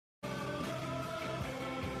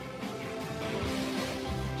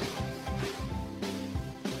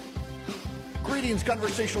Greetings,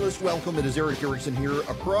 conversationalists. Welcome. It is Erick Erickson here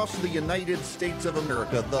across the United States of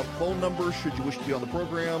America. The phone number, should you wish to be on the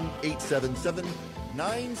program,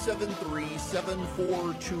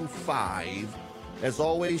 877-973-7425. As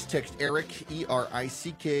always, text Erick,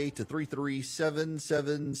 E-R-I-C-K, to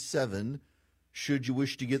 33777. Should you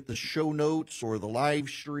wish to get the show notes or the live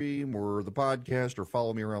stream or the podcast or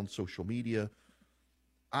follow me around social media.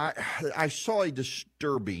 I saw a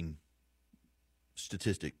disturbing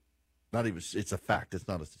statistic. Not even, it's a fact. It's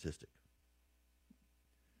not a statistic.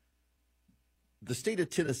 The state of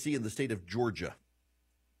Tennessee and the state of Georgia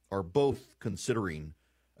are both considering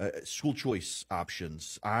school choice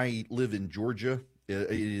options. I live in Georgia.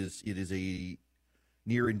 It is a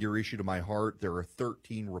near and dear issue to my heart. There are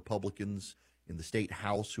 13 Republicans in the state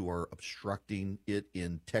House who are obstructing it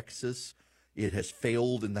in Texas. It has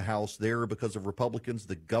failed in the House there because of Republicans.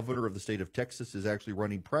 The governor of the state of Texas is actually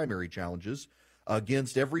running primary challenges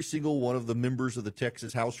against every single one of the members of the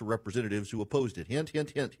Texas House of Representatives who opposed it. Hint, hint,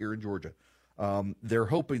 hint, here in Georgia. They're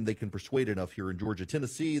hoping they can persuade enough here in Georgia.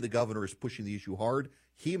 Tennessee, the governor is pushing the issue hard.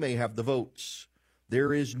 He may have the votes.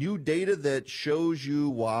 There is new data that shows you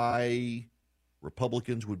why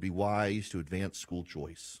Republicans would be wise to advance school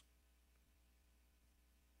choice.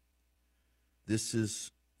 This is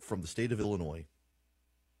from the state of Illinois.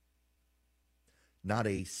 Not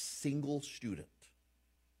a single student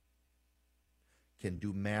can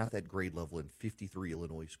do math at grade level in 53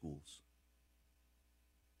 Illinois schools.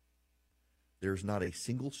 There's not a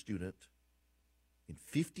single student in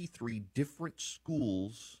 53 different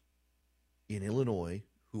schools in Illinois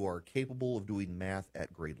who are capable of doing math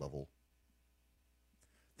at grade level.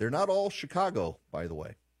 They're not all Chicago, by the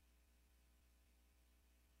way.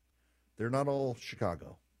 They're not all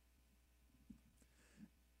Chicago.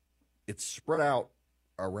 It's spread out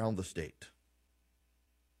around the state.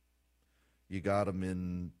 You got them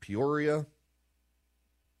in Peoria.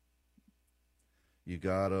 You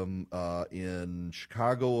got them in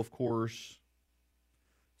Chicago, of course.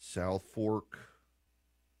 South Fork.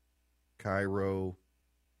 Cairo.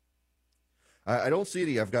 I don't see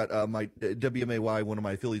any. I've got my WMAY, one of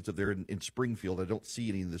my affiliates up there in Springfield. I don't see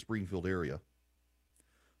any in the Springfield area.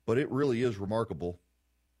 But it really is remarkable.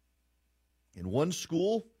 In one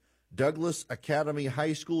school, Douglas Academy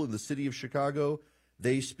High School in the city of Chicago,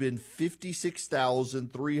 they spend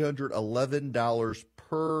 $56,311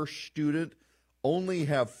 per student, only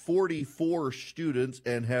have 44 students,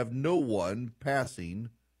 and have no one passing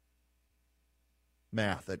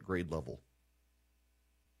math at grade level.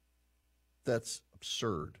 That's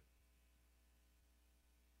absurd.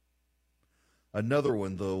 Another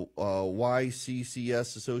one, though,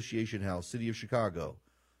 YCCS Association House, City of Chicago,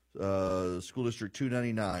 School District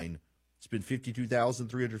 299. Spend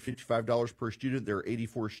 $52,355 per student. There are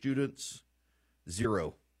 84 students.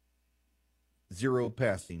 Zero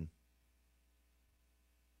passing.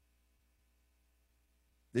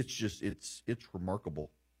 It's just, it's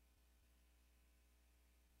remarkable.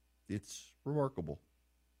 It's remarkable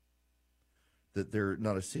that there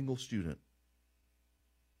not a single student.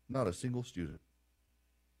 Not a single student.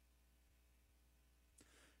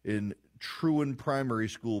 In Truan Primary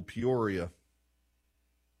School, Peoria,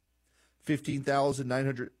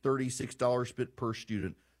 $15,936 spent per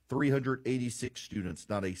student. 386 students,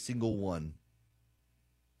 not a single one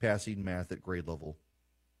passing math at grade level.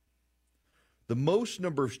 The most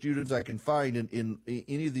number of students I can find in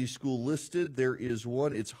any of these schools listed, there is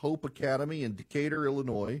one. It's Hope Academy in Decatur,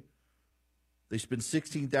 Illinois. They spend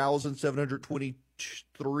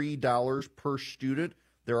 $16,723 per student.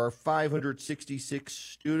 There are 566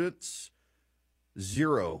 students,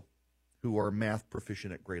 zero who are math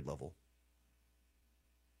proficient at grade level.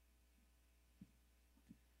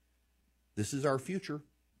 This is our future.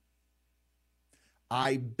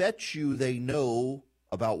 I bet you they know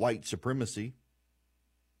about white supremacy.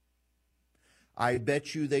 I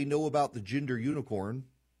bet you they know about the gender unicorn.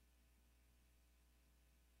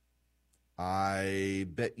 I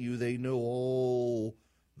bet you they know all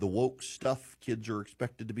the woke stuff kids are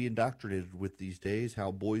expected to be indoctrinated with these days,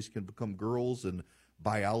 how boys can become girls and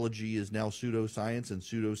biology is now pseudoscience and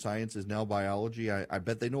pseudoscience is now biology. I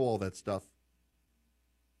bet they know all that stuff.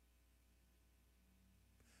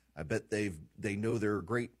 I bet they know their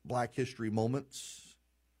great Black history moments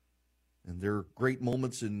and their great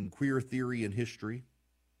moments in queer theory and history.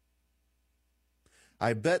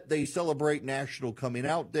 I bet they celebrate National Coming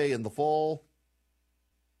Out Day in the fall,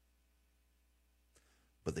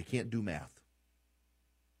 but they can't do math.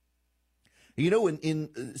 You know,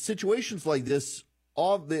 in situations like this,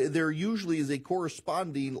 there usually is a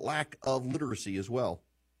corresponding lack of literacy as well.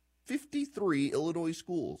 53 Illinois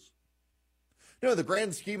schools. The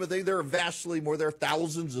grand scheme of things, there are vastly more. There are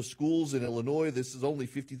thousands of schools in Illinois. This is only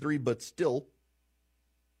 53, but still.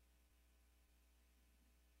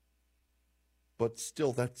 But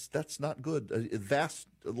still, that's not good. A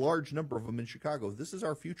large number of them in Chicago. This is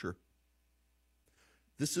our future.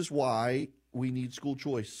 This is why we need school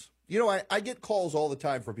choice. I get calls all the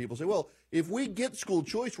time from people say, well, if we get school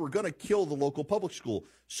choice, we're going to kill the local public school.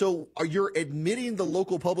 So you're admitting the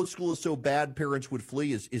local public school is so bad parents would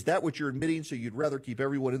flee? Is that what you're admitting? So you'd rather keep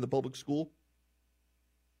everyone in the public school?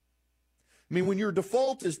 I mean, when your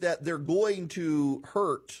default is that they're going to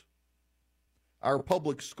hurt our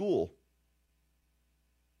public school,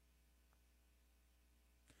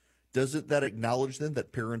 doesn't that acknowledge then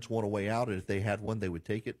that parents want a way out, and if they had one, they would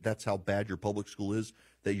take it? That's how bad your public school is,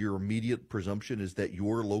 that your immediate presumption is that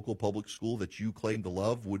your local public school that you claim to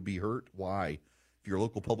love would be hurt? Why? If your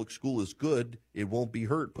local public school is good, it won't be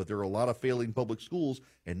hurt, but there are a lot of failing public schools,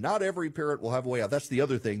 and not every parent will have a way out. That's the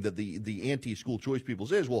other thing that the anti-school choice people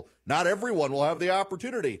say is, well, not everyone will have the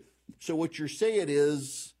opportunity. So what you're saying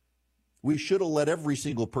is, we should have let every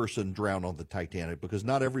single person drown on the Titanic because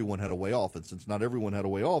not everyone had a way off. And since not everyone had a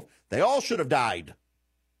way off, they all should have died.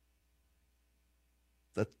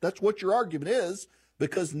 That's what your argument is,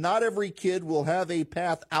 because not every kid will have a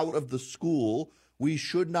path out of the school. We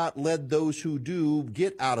should not let those who do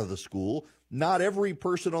get out of the school. Not every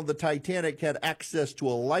person on the Titanic had access to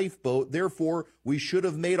a lifeboat. Therefore, we should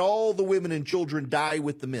have made all the women and children die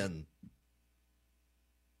with the men.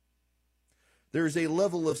 There's a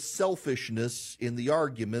level of selfishness in the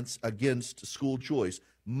arguments against school choice.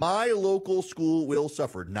 My local school will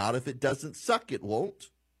suffer. Not if it doesn't suck, it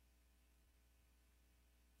won't.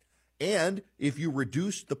 And if you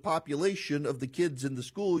reduce the population of the kids in the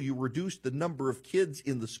school, you reduce the number of kids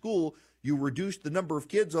in the school, you reduce the number of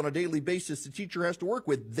kids on a daily basis the teacher has to work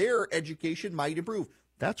with, their education might improve.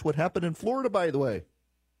 That's what happened in Florida, by the way.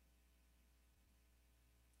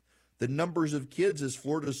 The numbers of kids, as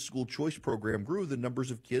Florida's school choice program grew, the numbers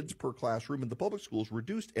of kids per classroom in the public schools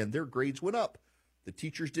reduced, and their grades went up. The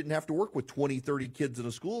teachers didn't have to work with 20, 30 kids in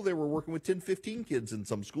a school. They were working with 10, 15 kids in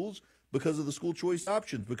some schools because of the school choice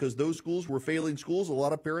options, because those schools were failing schools. A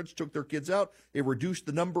lot of parents took their kids out. It reduced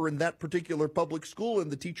the number in that particular public school,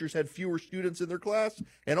 and the teachers had fewer students in their class,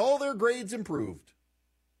 and all their grades improved.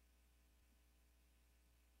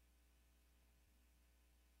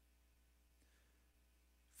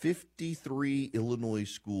 "53 Illinois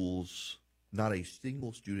schools, not a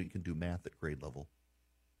single student can do math at grade level.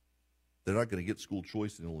 They're not going to get school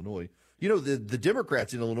choice in Illinois. The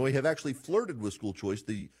Democrats in Illinois have actually flirted with school choice.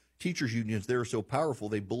 The teachers' unions there are so powerful,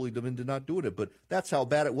 they bullied them into not doing it. But that's how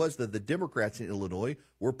bad it was that the Democrats in Illinois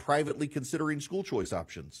were privately considering school choice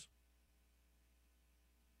options.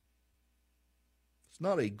 It's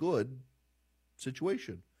not a good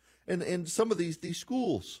situation. And some of these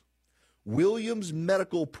schools, Williams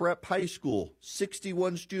Medical Prep High School,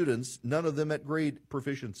 61 students, none of them at grade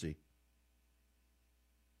proficiency.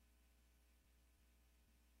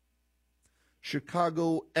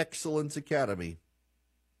 Chicago Excellence Academy,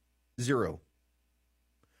 0.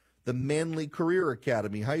 The Manly Career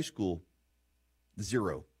Academy High School,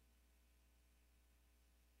 0.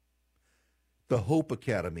 The Hope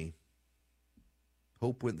Academy,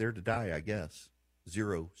 Hope went there to die, I guess,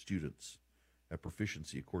 0 students at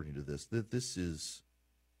proficiency, according to this. This is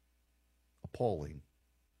appalling.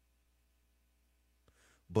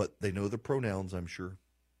 But they know the pronouns, I'm sure.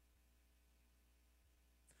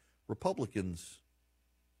 Republicans,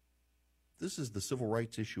 this is the civil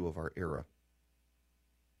rights issue of our era.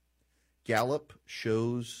 Gallup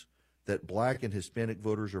shows that black and Hispanic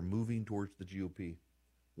voters are moving towards the GOP.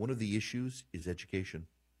 One of the issues is education.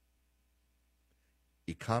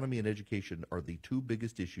 Economy and education are the two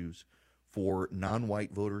biggest issues for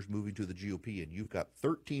non-white voters moving to the GOP. And you've got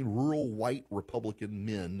 13 rural white Republican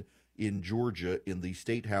men in Georgia in the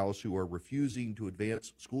state house who are refusing to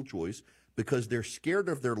advance school choice because they're scared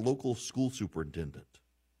of their local school superintendent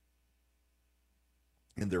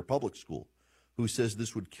in their public school, who says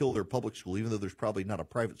this would kill their public school, even though there's probably not a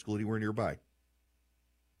private school anywhere nearby.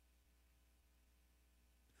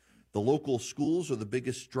 The local schools are the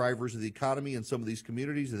biggest drivers of the economy in some of these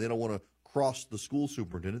communities, and they don't want to cross the school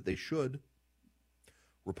superintendent. They should.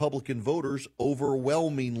 Republican voters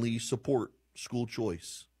overwhelmingly support school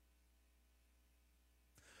choice.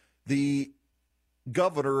 The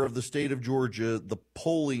governor of the state of Georgia, the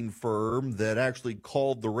polling firm that actually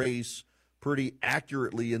called the race pretty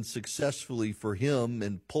accurately and successfully for him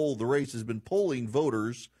and polled the race, has been polling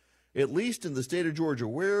voters, at least in the state of Georgia.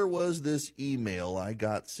 Where was this email I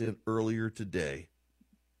got sent earlier today?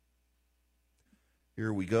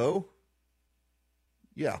 Here we go.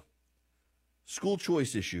 Yeah. School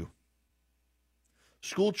choice issue.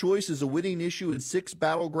 School choice is a winning issue in 6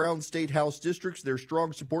 battleground state house districts. There's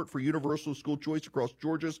strong support for universal school choice across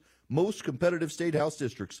Georgia's most competitive state house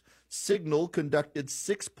districts. Signal conducted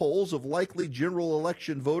 6 polls of likely general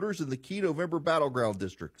election voters in the key November battleground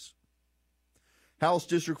districts. House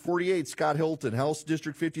District 48, Scott Hilton. House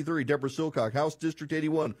District 53, Deborah Silcock. House District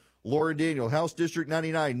 81, Lauren Daniel. House District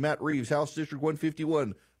 99, Matt Reeves. House District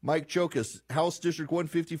 151, Mike Chokas. House District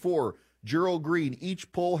 154, Gerald Green.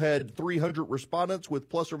 Each poll had 300 respondents with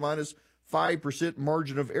plus or minus 5%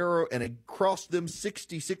 margin of error, and across them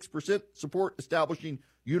 66% support establishing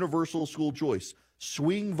universal school choice.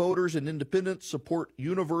 Swing voters and independents support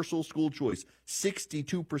universal school choice.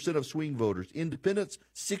 62% of swing voters. Independents,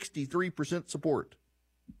 63% support.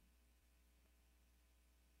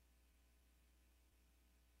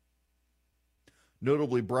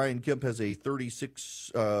 Notably, Brian Kemp has a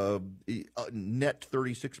net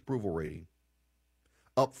 36 approval rating,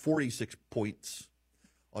 up 46 points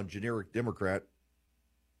on generic Democrat.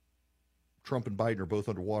 Trump and Biden are both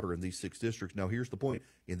underwater in these 6 districts. Now, here's the point.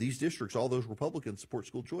 In these districts, all those Republicans support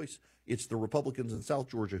school choice. It's the Republicans in South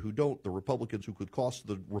Georgia who don't. The Republicans who could cost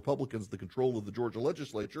the Republicans the control of the Georgia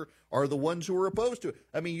legislature are the ones who are opposed to it.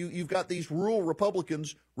 I mean, you've got these rural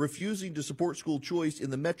Republicans refusing to support school choice in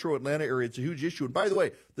the metro Atlanta area. It's a huge issue. And by the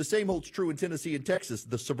way, the same holds true in Tennessee and Texas.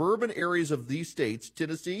 The suburban areas of these states,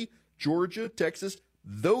 Tennessee, Georgia, Texas,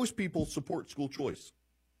 those people support school choice.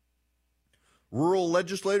 Rural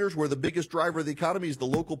legislators, where the biggest driver of the economy is the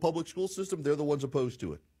local public school system, they're the ones opposed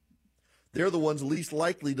to it. They're the ones least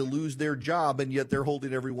likely to lose their job, and yet they're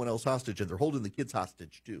holding everyone else hostage, and they're holding the kids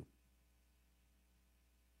hostage, too.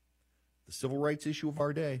 The civil rights issue of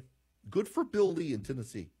our day. Good for Bill Lee in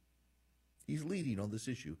Tennessee. He's leading on this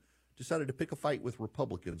issue. Decided to pick a fight with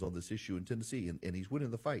Republicans on this issue in Tennessee, and he's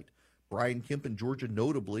winning the fight. Brian Kemp in Georgia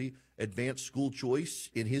notably advanced school choice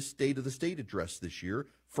in his State of the State address this year.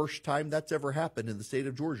 First time that's ever happened in the state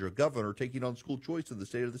of Georgia, a governor taking on school choice in the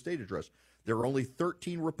State of the State address. There are only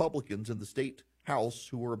 13 Republicans in the state house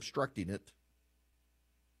who are obstructing it,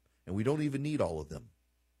 and we don't even need all of them.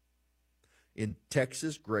 In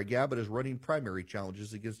Texas, Greg Abbott is running primary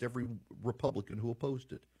challenges against every Republican who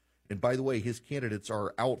opposed it. And by the way, his candidates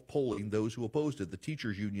are outpolling those who opposed it. The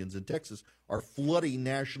teachers' unions in Texas are flooding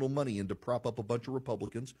national money in to prop up a bunch of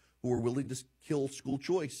Republicans who are willing to kill school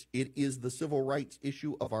choice. It is the civil rights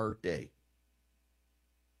issue of our day.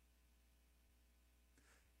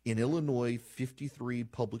 In Illinois, 53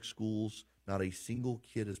 public schools, not a single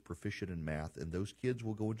kid is proficient in math, and those kids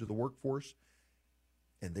will go into the workforce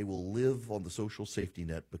and they will live on the social safety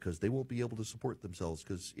net because they won't be able to support themselves,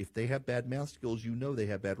 because if they have bad math skills, you know they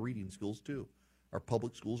have bad reading skills too. Our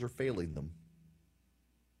public schools are failing them.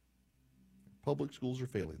 Public schools are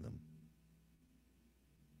failing them.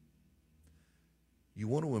 You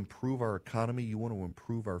want to improve our economy, you want to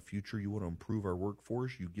improve our future, you want to improve our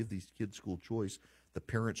workforce, you give these kids school choice. The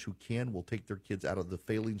parents who can will take their kids out of the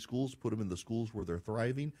failing schools, put them in the schools where they're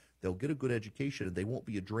thriving. They'll get a good education, and they won't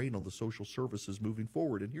be a drain on the social services moving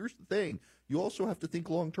forward. And here's the thing. You also have to think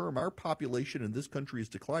long term. Our population in this country is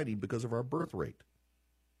declining because of our birth rate.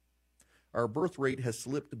 Our birth rate has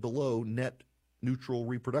slipped below net neutral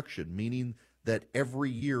reproduction, meaning that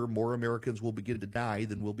every year more Americans will begin to die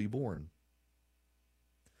than will be born.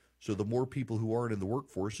 So the more people who aren't in the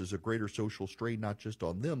workforce is a greater social strain, not just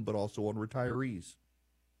on them, but also on retirees.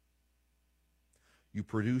 You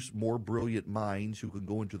produce more brilliant minds who can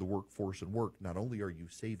go into the workforce and work. Not only are you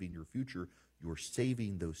saving your future, you're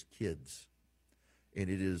saving those kids. And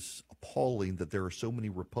it is appalling that there are so many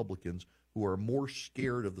Republicans who are more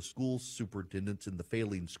scared of the school superintendents in the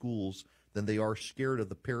failing schools than they are scared of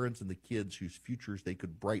the parents and the kids whose futures they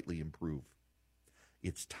could brightly improve.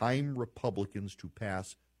 It's time Republicans to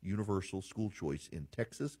pass universal school choice in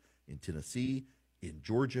Texas, in Tennessee, in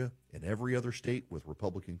Georgia, and every other state with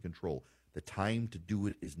Republican control. The time to do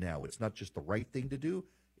it is now. It's not just the right thing to do.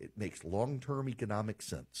 It makes long-term economic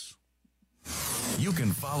sense. You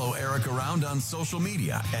can follow Eric around on social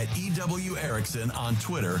media at EW Erickson on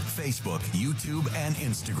Twitter, Facebook, YouTube, and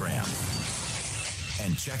Instagram.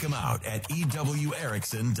 And check him out at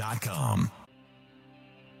EWErickson.com.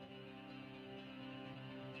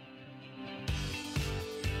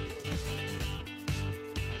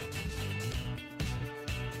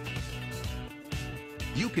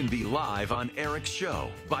 You can be live on Eric's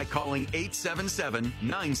show by calling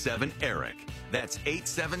 877-97-ERIC. That's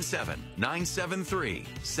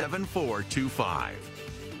 877-973-7425.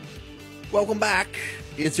 Welcome back.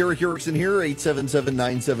 It's Erick Erickson here,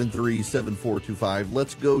 877-973-7425.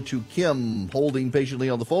 Let's go to Kim, holding patiently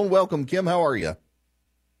on the phone. Welcome, Kim. How are you?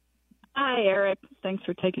 Hi, Eric. Thanks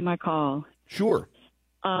for taking my call. Sure.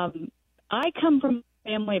 I come from a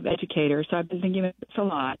family of educators, so I've been thinking about this a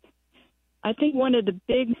lot. I think one of the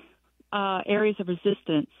big areas of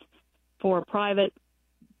resistance for private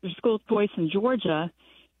school choice in Georgia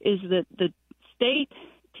is that the state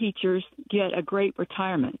teachers get a great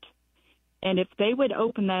retirement. And if they would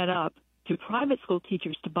open that up to private school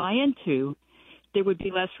teachers to buy into, there would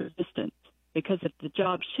be less resistance. Because if the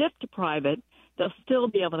jobs shift to private, they'll still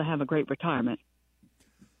be able to have a great retirement.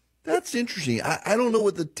 That's interesting. I don't know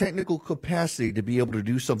what the technical capacity to be able to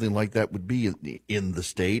do something like that would be in the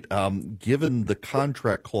state. Given the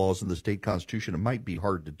contract clause in the state constitution, it might be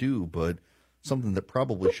hard to do, but something that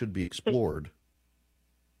probably should be explored.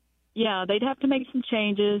 Yeah, they'd have to make some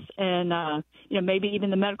changes and, maybe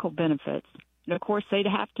even the medical benefits. And, of course, they'd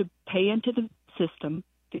have to pay into the system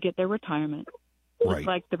to get their retirement, just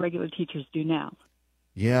like the regular teachers do now.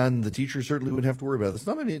 Yeah, and the teachers certainly wouldn't have to worry about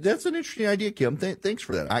it. That's an interesting idea, Kim. Thanks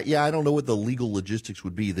for that. I don't know what the legal logistics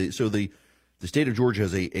would be. The state of Georgia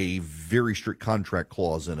has a very strict contract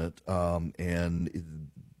clause in it,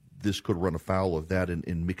 and this could run afoul of that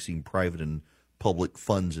in mixing private and public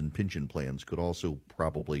funds and pension plans could also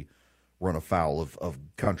probably run afoul of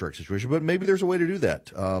contract situation. But maybe there's a way to do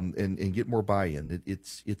that and get more buy-in.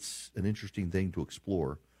 It's an interesting thing to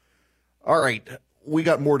explore. All right. We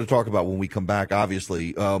got more to talk about when we come back,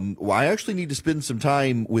 obviously. I actually need to spend some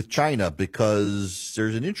time with China because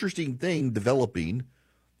there's an interesting thing developing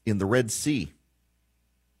in the Red Sea.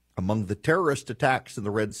 Among the terrorist attacks in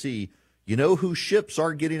the Red Sea, you know whose ships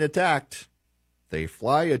aren't getting attacked? They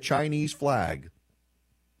fly a Chinese flag.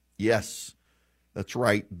 Yes, that's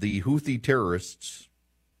right. The Houthi terrorists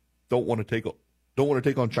don't want to take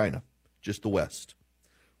on China, just the West.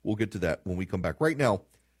 We'll get to that when we come back. Right now,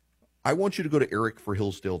 I want you to go to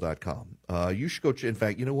erickforhillsdale.com. You should go. In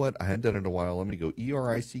fact, you know what? I hadn't done it in a while. Let me go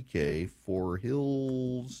ERICK for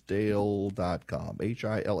Hillsdale.com.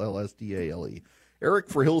 HILLSDALE.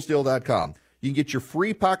 erickforhillsdale.com. You can get your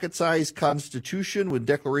free pocket-sized Constitution with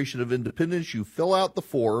Declaration of Independence. You fill out the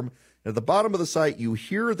form. And at the bottom of the site, you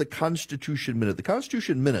hear the Constitution Minute. The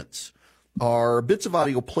Constitution Minutes are bits of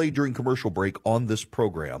audio played during commercial break on this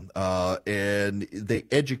program, and they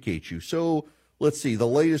educate you. So let's see. The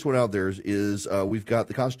latest one out there is we've got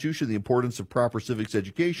the Constitution, the importance of proper civics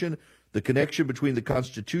education, the connection between the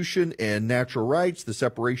Constitution and natural rights, the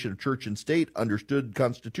separation of church and state, understood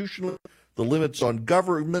constitutionally, the limits on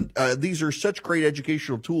government. These are such great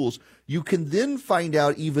educational tools. You can then find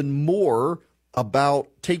out even more about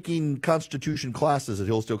taking Constitution classes at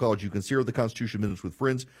Hillsdale College. You can share the Constitution Minutes with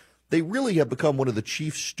friends. They really have become one of the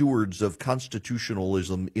chief stewards of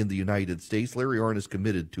constitutionalism in the United States. Larry Arnn is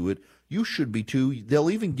committed to it. You should be too. They'll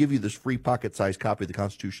even give you this free pocket-sized copy of the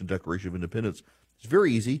Constitution Declaration of Independence. It's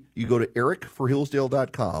very easy. You go to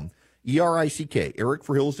erickforhillsdale.com, ERICK,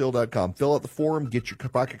 erickforhillsdale.com. Fill out the form, get your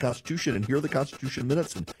pocket Constitution, and hear the Constitution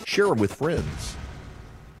Minutes, and share them with friends.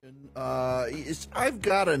 I've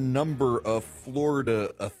got a number of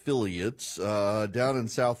Florida affiliates down in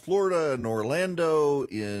South Florida, in Orlando,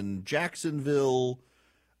 in Jacksonville.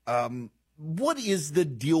 What is the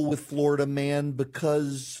deal with Florida Man?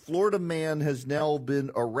 Because Florida Man has now been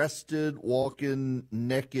arrested walking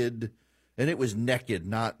naked, and it was naked,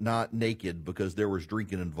 not naked, because there was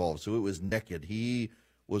drinking involved. So it was naked. He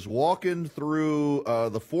was walking through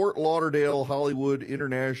the Fort Lauderdale Hollywood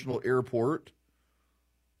International Airport.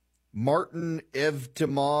 Martin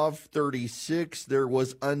Evtimov, 36. There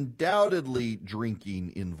was undoubtedly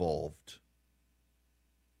drinking involved.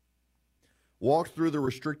 Walked through the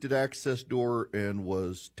restricted access door and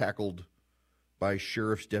was tackled by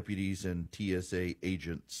sheriff's deputies and TSA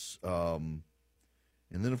agents. And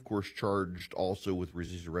then, of course, charged also with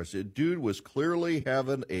resisting arrest. Dude was clearly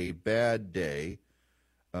having a bad day,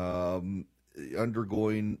 undergoing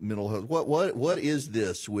mental health. What is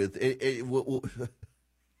this with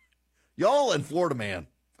y'all in Florida, man?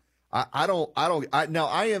 Now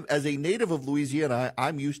I am, as a native of Louisiana,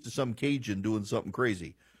 I'm used to some Cajun doing something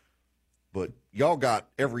crazy. But y'all got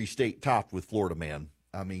every state topped with Florida, man.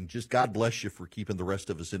 I mean, just God bless you for keeping the rest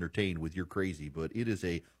of us entertained with your crazy. But it is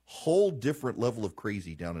a whole different level of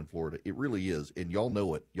crazy down in Florida. It really is. And y'all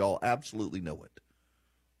know it. Y'all absolutely know it.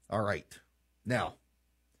 All right. Now,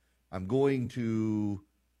 I'm going to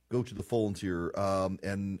go to the phones here.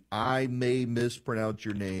 And I may mispronounce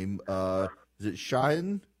your name. Is it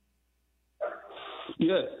Shaheen?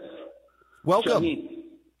 Yes. Welcome.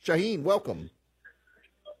 Shaheen, welcome.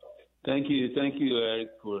 Thank you, Eric,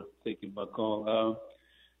 for taking my call.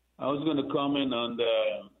 I was going to comment on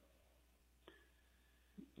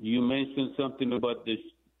you mentioned something about this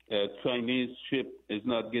Chinese ship is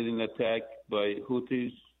not getting attacked by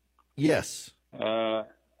Houthis. Yes.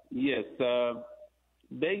 Yes.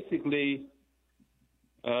 Basically,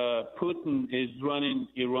 Putin is running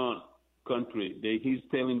Iran country. He's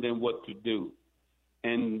telling them what to do,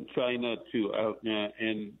 and China too.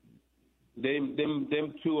 And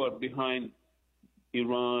them two are behind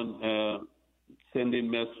Iran,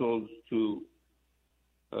 sending missiles to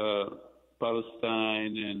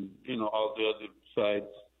Palestine and all the other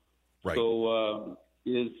sides. Right. So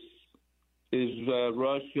is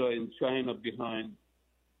Russia and China behind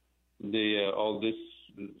all this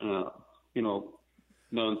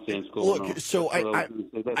nonsense going on? Look, so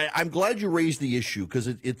I'm glad you raised the issue because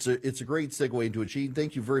it's a great segue into it, Gene.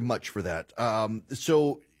 Thank you very much for that.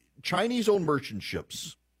 So Chinese-owned merchant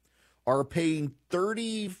ships are paying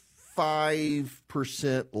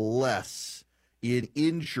 35% less in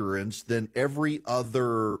insurance than every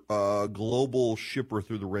other global shipper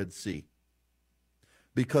through the Red Sea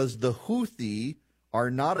because the Houthi are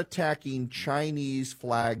not attacking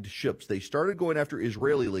Chinese-flagged ships. They started going after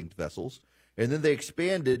Israeli-linked vessels, and then they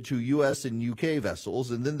expanded to U.S. and U.K. vessels,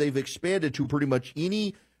 and then they've expanded to pretty much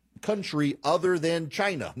any country other than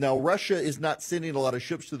China. Now, Russia is not sending a lot of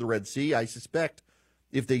ships to the Red Sea. I suspect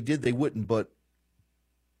if they did, they wouldn't, but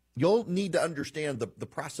you'll need to understand the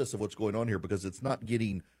process of what's going on here because it's not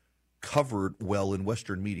getting covered well in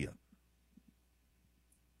Western media.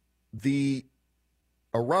 The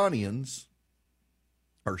Iranians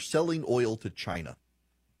are selling oil to China.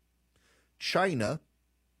 China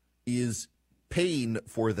is paying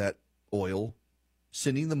for that oil,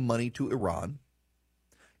 sending the money to Iran.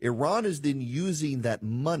 Iran is then using that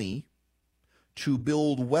money to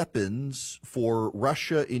build weapons for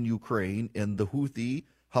Russia in Ukraine and the Houthi,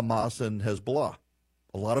 Hamas, and Hezbollah.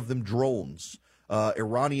 A lot of them drones.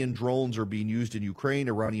 Iranian drones are being used in Ukraine.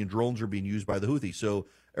 Iranian drones are being used by the Houthi. So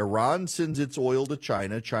Iran sends its oil to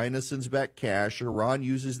China. China sends back cash. Iran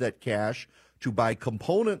uses that cash to buy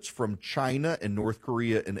components from China and North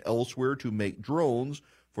Korea and elsewhere to make drones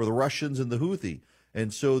for the Russians and the Houthi.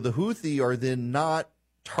 And so the Houthi are then not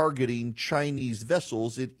targeting Chinese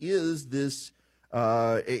vessels. It is this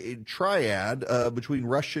a triad between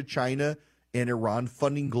Russia, China, and Iran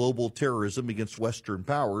funding global terrorism against Western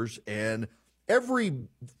powers. And every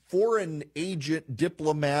foreign agent,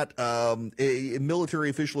 diplomat, a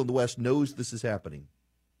military official in the West knows this is happening.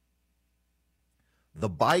 The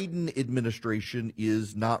Biden administration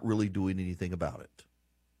is not really doing anything about it.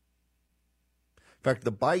 In fact,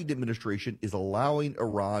 the Biden administration is allowing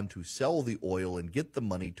Iran to sell the oil and get the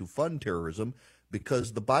money to fund terrorism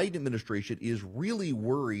because the Biden administration is really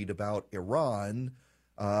worried about Iran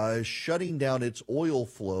shutting down its oil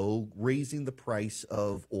flow, raising the price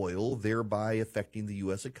of oil, thereby affecting the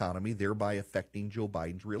U.S. economy, thereby affecting Joe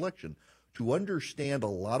Biden's reelection. To understand a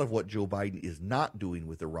lot of what Joe Biden is not doing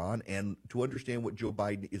with Iran and to understand what Joe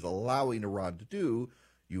Biden is allowing Iran to do,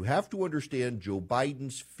 you have to understand Joe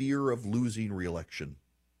Biden's fear of losing reelection.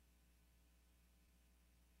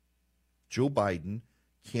 Joe Biden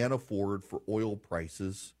can't afford for oil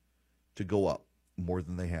prices to go up more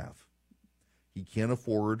than they have. He can't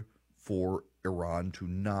afford for Iran to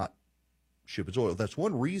not ship its oil. That's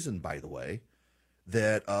one reason, by the way,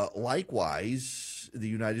 that likewise the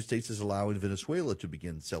United States is allowing Venezuela to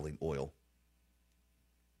begin selling oil.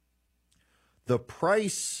 The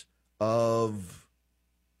price of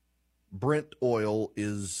Brent oil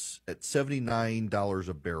is at $79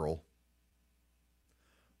 a barrel.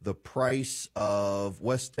 The price of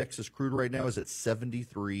West Texas crude right now is at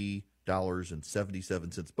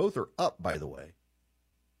 $73.77. Both are up, by the way,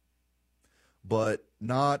 but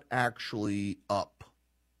not actually up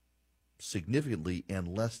significantly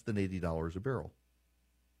and less than $80 a barrel.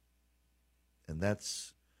 And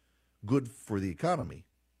that's good for the economy.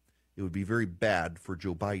 It would be very bad for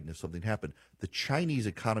Joe Biden if something happened. The Chinese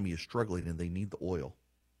economy is struggling and they need the oil.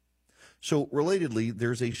 So relatedly,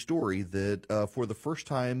 there's a story that for the first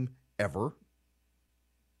time ever,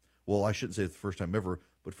 well, I shouldn't say the first time ever,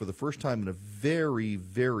 but for the first time in a very,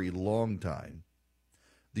 very long time,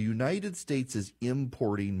 the United States is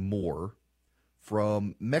importing more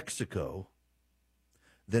from Mexico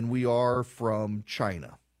than we are from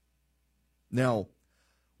China. Now,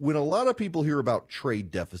 when a lot of people hear about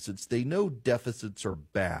trade deficits, they know deficits are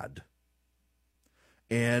bad.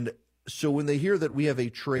 And so when they hear that we have a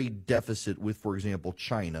trade deficit with, for example,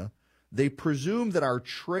 China, they presume that our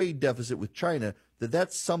trade deficit with China,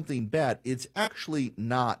 that's something bad. It's actually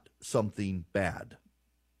not something bad.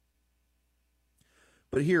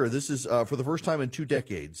 But here, this is for the first time in 2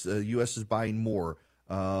 decades, the U.S. is buying more.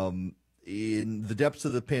 In the depths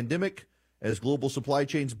of the pandemic As global supply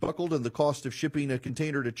chains buckled and the cost of shipping a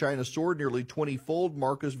container to China soared nearly 20-fold,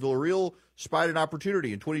 Marcos Villarreal spied an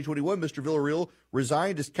opportunity. In 2021, Mr. Villarreal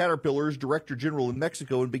resigned as Caterpillar's Director General in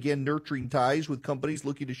Mexico and began nurturing ties with companies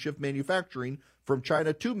looking to shift manufacturing from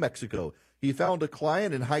China to Mexico. He found a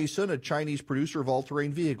client in Hyson, a Chinese producer of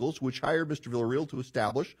all-terrain vehicles, which hired Mr. Villarreal to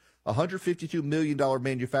establish a $152 million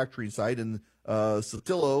manufacturing site in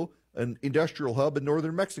Saltillo, an industrial hub in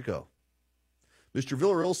northern Mexico. Mr.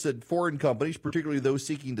 Villarreal said foreign companies, particularly those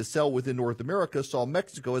seeking to sell within North America, saw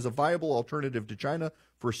Mexico as a viable alternative to China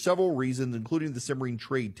for several reasons, including the simmering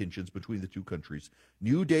trade tensions between the two countries.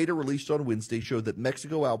 New data released on Wednesday showed that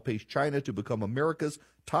Mexico outpaced China to become America's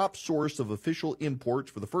top source of official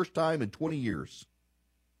imports for the first time in 20 years.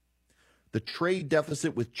 The trade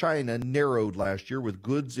deficit with China narrowed last year, with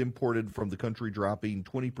goods imported from the country dropping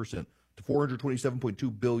 20% to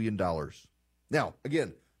 $427.2 billion. Now,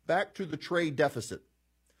 again, back to the trade deficit.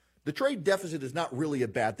 The trade deficit is not really a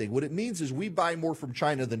bad thing. What it means is we buy more from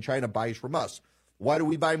China than China buys from us. Why do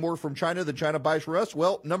we buy more from China than China buys from us?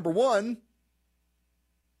 Well, number one,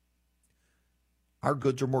 our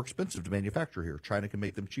goods are more expensive to manufacture here. China can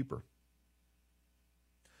make them cheaper.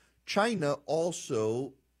 China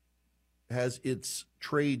also has its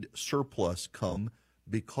trade surplus come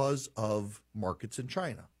because of markets in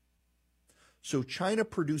China. So China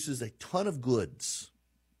produces a ton of goods.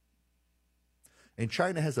 And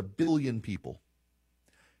China has 1 billion people.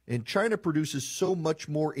 And China produces so much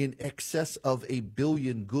more in excess of 1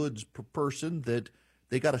 billion goods per person that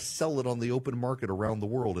they got to sell it on the open market around the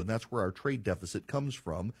world. And that's where our trade deficit comes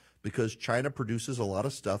from, because China produces a lot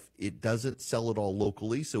of stuff. It doesn't sell it all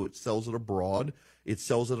locally, so it sells it abroad. It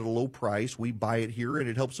sells it at a low price. We buy it here, and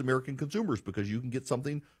it helps American consumers because you can get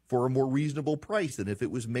something for a more reasonable price than if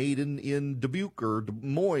it was made in Dubuque or Des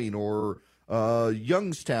Moines or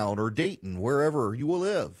Youngstown or Dayton, wherever you will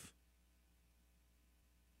live.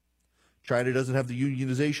 China doesn't have the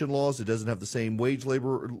unionization laws. It doesn't have the same wage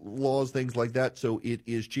labor laws, things like that, so it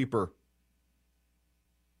is cheaper.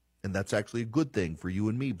 And that's actually a good thing for you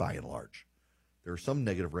and me, by and large. There are some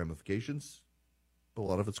negative ramifications, but a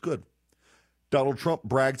lot of it's good. Donald Trump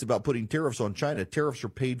brags about putting tariffs on China. Tariffs are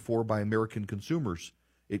paid for by American consumers.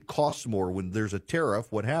 It costs more. When there's a tariff,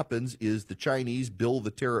 what happens is the Chinese build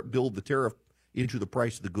the tariff into the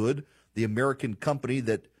price of the good. The American company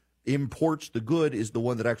that imports the good is the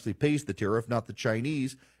one that actually pays the tariff, not the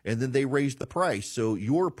Chinese, and then they raise the price. So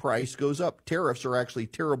your price goes up. Tariffs are actually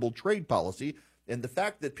terrible trade policy, and the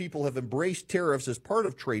fact that people have embraced tariffs as part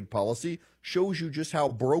of trade policy shows you just how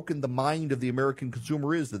broken the mind of the American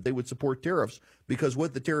consumer is, that they would support tariffs, because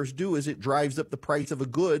what the tariffs do is it drives up the price of a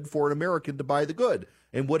good for an American to buy the good.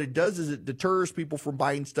 And what it does is it deters people from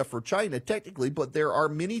buying stuff from China, technically, but there are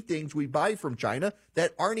many things we buy from China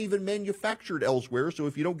that aren't even manufactured elsewhere, so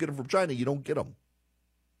if you don't get them from China, you don't get them.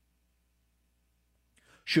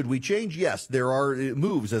 Should we change? Yes, there are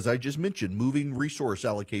moves, as I just mentioned, moving resource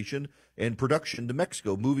allocation and production to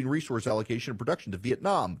Mexico, moving resource allocation and production to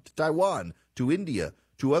Vietnam, to Taiwan, to India,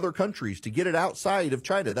 to other countries, to get it outside of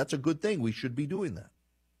China. That's a good thing. We should be doing that.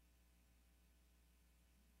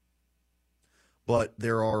 But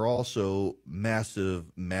there are also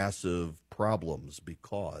massive, massive problems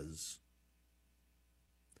because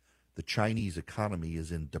the Chinese economy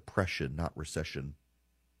is in depression, not recession.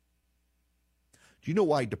 Do you know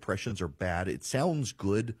why depressions are bad? It sounds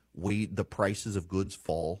good, the prices of goods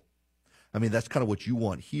fall. I mean, that's kind of what you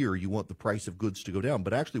want here. You want the price of goods to go down.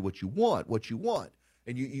 But actually what you want,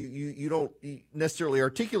 and you don't necessarily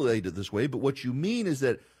articulate it this way, but what you mean is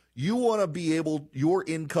that you want to be able, your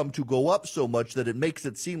income to go up so much that it makes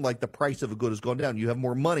it seem like the price of a good has gone down. You have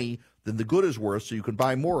more money than the good is worth, so you can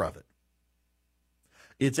buy more of it.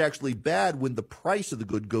 It's actually bad when the price of the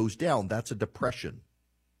good goes down. That's a depression.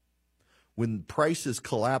 When prices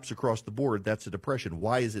collapse across the board, that's a depression.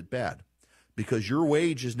 Why is it bad? Because your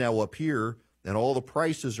wage is now up here and all the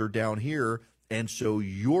prices are down here, and so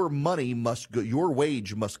your money must go, your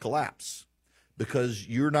wage must collapse. Because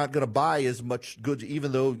you're not going to buy as much goods,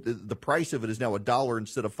 even though the price of it is now $1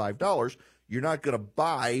 instead of $5. You're not going to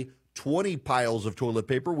buy 20 piles of toilet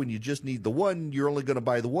paper when you just need the one. You're only going to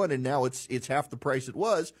buy the one, and now it's half the price it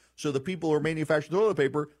was. So the people who are manufacturing toilet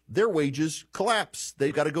paper, their wages collapse.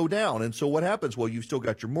 They've got to go down. And so what happens? Well, you've still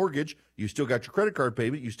got your mortgage, you still got your credit card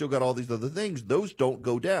payment, you still got all these other things. Those don't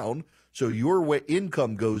go down. So your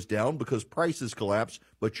income goes down because prices collapse,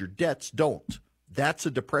 but your debts don't. That's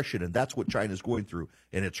a depression, and that's what China's going through,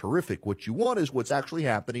 and it's horrific. What you want is what's actually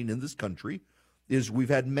happening in this country is we've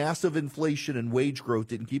had massive inflation and wage growth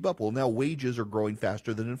didn't keep up. Well, now wages are growing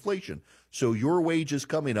faster than inflation. So your wages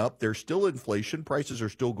coming up, there's still inflation, prices are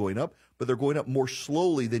still going up, but they're going up more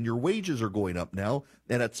slowly than your wages are going up now.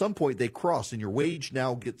 And at some point they cross and your wage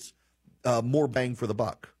now gets more bang for the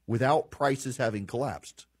buck without prices having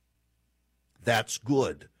collapsed. That's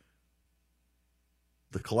good.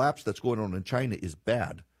 The collapse that's going on in China is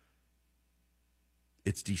bad.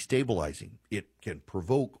 It's destabilizing. It can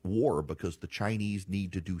provoke war because the Chinese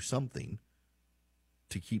need to do something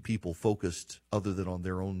to keep people focused other than on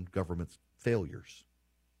their own government's failures.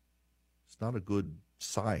 It's not a good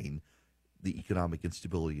sign, the economic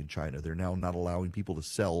instability in China. They're now not allowing people to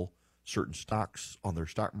sell certain stocks on their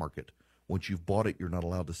stock market. Once you've bought it, you're not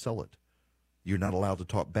allowed to sell it. You're not allowed to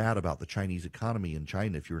talk bad about the Chinese economy in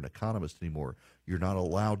China if you're an economist anymore. You're not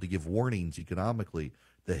allowed to give warnings economically.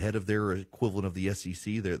 The head of their equivalent of the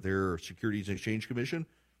SEC, their Securities and Exchange Commission,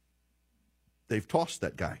 they've tossed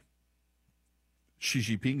that guy. Xi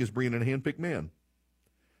Jinping is bringing in a handpicked man.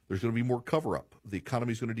 There's going to be more cover-up. The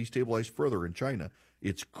economy is going to destabilize further in China.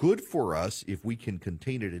 It's good for us if we can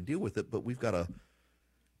contain it and deal with it, but we've got a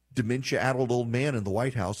dementia-addled old man in the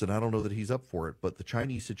White House, and I don't know that he's up for it. But the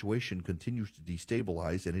Chinese situation continues to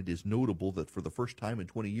destabilize, and it is notable that for the first time in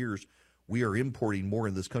 20 years, we are importing more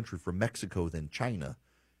in this country from Mexico than China.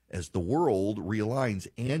 As the world realigns,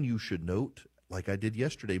 and you should note, like I did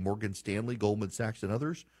yesterday, Morgan Stanley, Goldman Sachs, and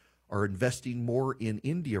others are investing more in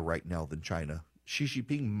India right now than China. Xi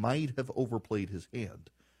Jinping might have overplayed his hand.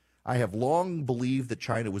 I have long believed that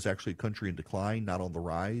China was actually a country in decline, not on the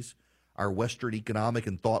rise. Our Western economic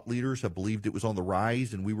and thought leaders have believed it was on the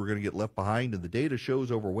rise and we were going to get left behind, and the data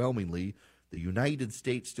shows overwhelmingly the United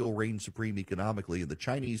States still reigns supreme economically, and the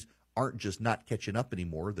Chinese aren't just not catching up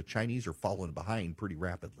anymore. The Chinese are falling behind pretty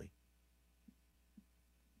rapidly.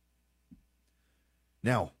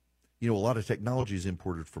 Now, a lot of technology is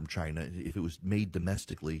imported from China. If it was made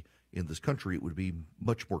domestically in this country, it would be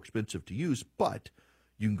much more expensive to use, but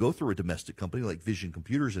you can go through a domestic company like Vision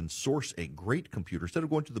Computers and source a great computer. Instead of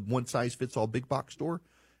going to the one-size-fits-all big box store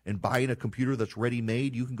and buying a computer that's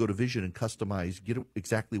ready-made, you can go to Vision and customize, get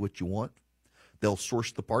exactly what you want. They'll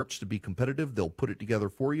source the parts to be competitive. They'll put it together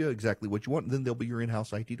for you, exactly what you want, and then they'll be your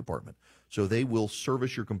in-house IT department. So they will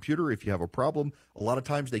service your computer if you have a problem. A lot of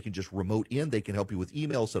times they can just remote in. They can help you with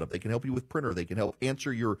email setup. They can help you with printer. They can help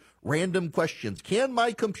answer your random questions. Can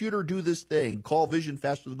my computer do this thing? Call Vision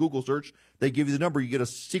fast with a Google search. They give you the number. You get a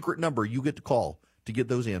secret number you get to call to get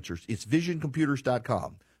those answers. It's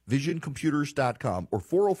visioncomputers.com, visioncomputers.com, or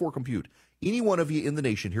 404-COMPUTE. Any one of you in the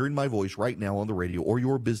nation hearing my voice right now on the radio or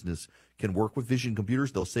your business can work with Vision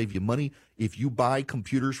Computers. They'll save you money. If you buy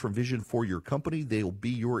computers from Vision for your company, they'll be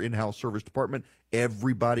your in-house service department.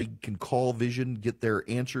 Everybody can call Vision, get their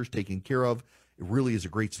answers taken care of. It really is a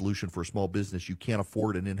great solution for a small business. You can't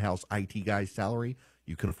afford an in-house IT guy's salary.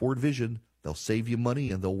 You can afford Vision. They'll save you money,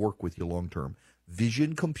 and they'll work with you long-term.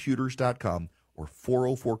 VisionComputers.com or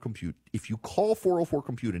 404-COMPUTE. If you call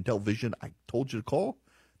 404-COMPUTE and tell Vision I told you to call,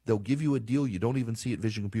 they'll give you a deal you don't even see at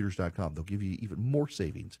VisionComputers.com. They'll give you even more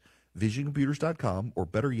savings. VisionComputers.com, or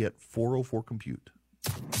better yet, 404-COMPUTE.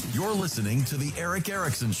 You're listening to The Erick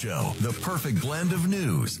Erickson Show, the perfect blend of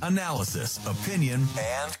news, analysis, opinion,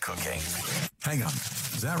 and cooking. Hang on.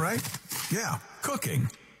 Is that right? Yeah, cooking.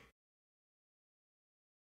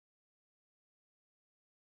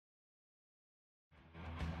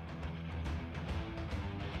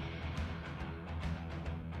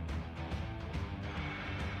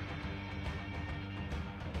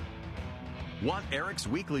 Want Erick's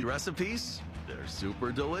weekly recipes? They're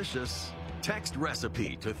super delicious. Text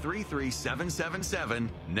recipe to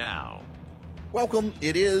 33777 now. Welcome.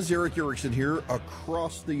 It is Erick Erickson here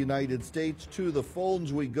across the United States. To the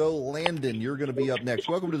phones we go. Landon, you're going to be up next.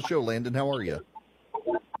 Welcome to the show, Landon. How are you?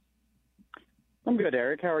 I'm good,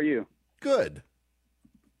 Eric. How are you? Good.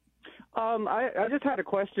 I just had a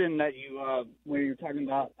question that when you were talking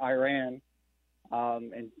about Iran,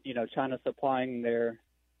 and China supplying their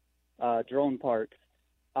drone parts.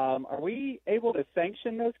 Are we able to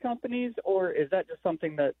sanction those companies, or is that just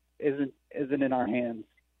something that isn't in our hands?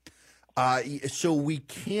 So we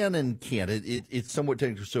can and can't. It's somewhat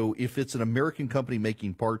technical. So if it's an American company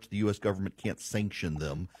making parts, the U.S. government can't sanction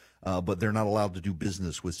them, but they're not allowed to do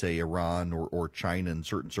business with, say, Iran or China in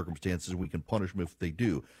certain circumstances. We can punish them if they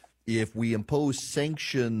do. If we impose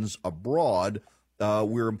sanctions abroad,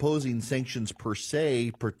 we're imposing sanctions per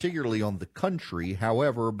se, particularly on the country.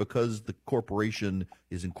 However, because the corporation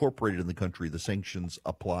is incorporated in the country, the sanctions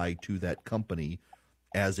apply to that company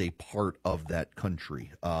as a part of that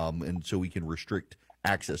country. And so we can restrict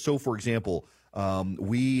access. So, for example,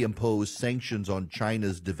 we impose sanctions on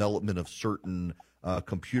China's development of certain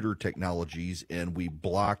computer technologies, and we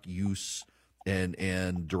block use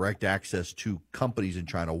and direct access to companies in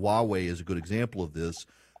China. Huawei is a good example of this.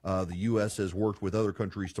 The U.S. has worked with other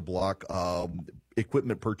countries to block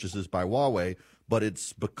equipment purchases by Huawei, but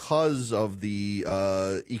it's because of the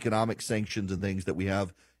economic sanctions and things that we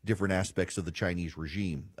have different aspects of the Chinese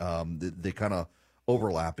regime. They kind of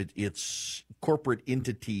overlap. It's corporate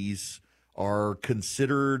entities are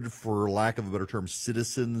considered, for lack of a better term,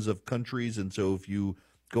 citizens of countries, and so if you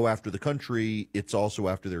go after the country, it's also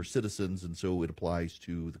after their citizens, and so it applies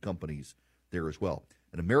to the companies there as well.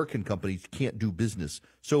 And American companies can't do business.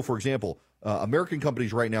 So, for example, American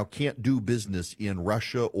companies right now can't do business in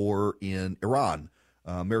Russia or in Iran.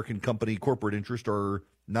 American company corporate interests are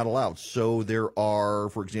not allowed. So there are,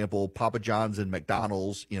 for example, Papa John's and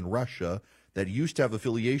McDonald's in Russia that used to have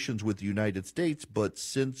affiliations with the United States, but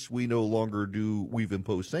since we no longer do, we've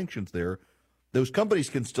imposed sanctions there, those companies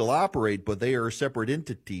can still operate, but they are separate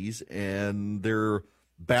entities, and they're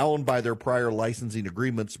bound by their prior licensing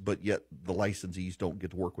agreements, but yet the licensees don't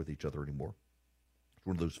get to work with each other anymore. It's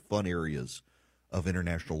one of those fun areas of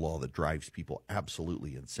international law that drives people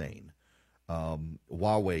absolutely insane.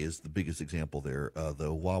 Huawei is the biggest example there.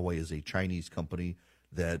 Though Huawei is a Chinese company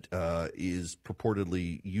that is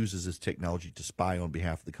purportedly uses this technology to spy on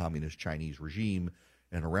behalf of the communist Chinese regime.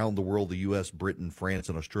 And around the world, the U.S., Britain, France,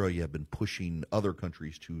 and Australia have been pushing other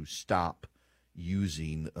countries to stop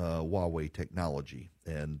using Huawei technology.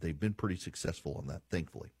 And they've been pretty successful on that,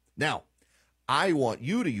 thankfully. Now, I want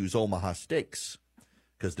you to use Omaha Steaks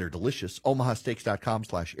because they're delicious.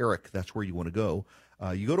 omahasteaks.com/Erick. That's where you want to go.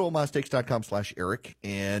 You go to omahasteaks.com/Erick,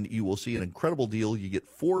 and you will see an incredible deal. You get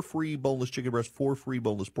 4 free boneless chicken breasts, 4 free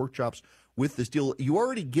boneless pork chops with this deal. You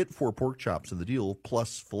already get 4 pork chops in the deal,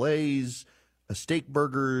 plus fillets, steak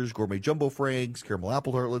burgers, gourmet jumbo franks, caramel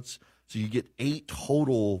apple tartlets. So you get 8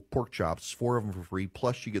 total pork chops, 4 of them for free,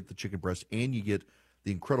 plus you get the chicken breast, and you get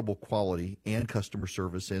the incredible quality and customer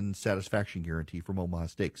service and satisfaction guarantee from Omaha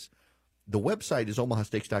Steaks. The website is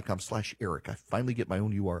omahasteaks.com/Erick. I finally get my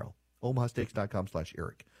own URL,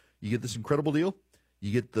 omahasteaks.com/Erick. You get this incredible deal.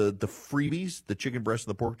 You get the freebies, the chicken breast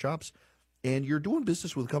and the pork chops, and you're doing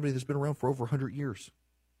business with a company that's been around for over 100 years.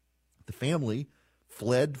 The family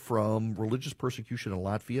fled from religious persecution in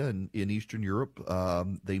Latvia and in Eastern Europe.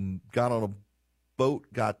 They got on a boat,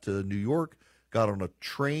 got to New York, got on a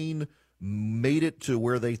train, made it to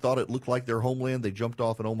where they thought it looked like their homeland. They jumped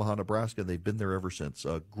off in Omaha, Nebraska, and they've been there ever since.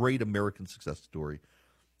 A great American success story.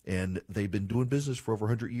 And they've been doing business for over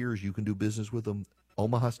 100 years. You can do business with them.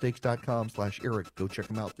 omahasteaks.com/Erick. Go check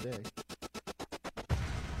them out today.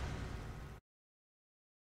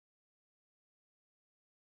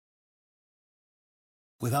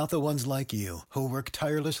 Without the ones like you, who work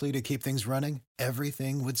tirelessly to keep things running,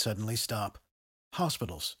 everything would suddenly stop.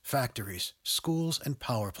 Hospitals, factories, schools, and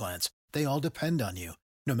power plants, they all depend on you.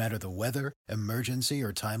 No matter the weather, emergency,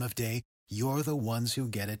 or time of day, you're the ones who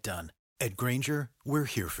get it done. At Grainger, we're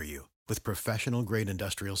here for you with professional-grade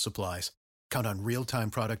industrial supplies. Count on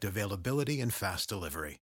real-time product availability and fast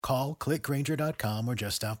delivery. Call, click Grainger.com, or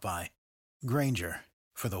just stop by. Grainger,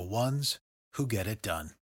 for the ones who get it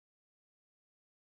done.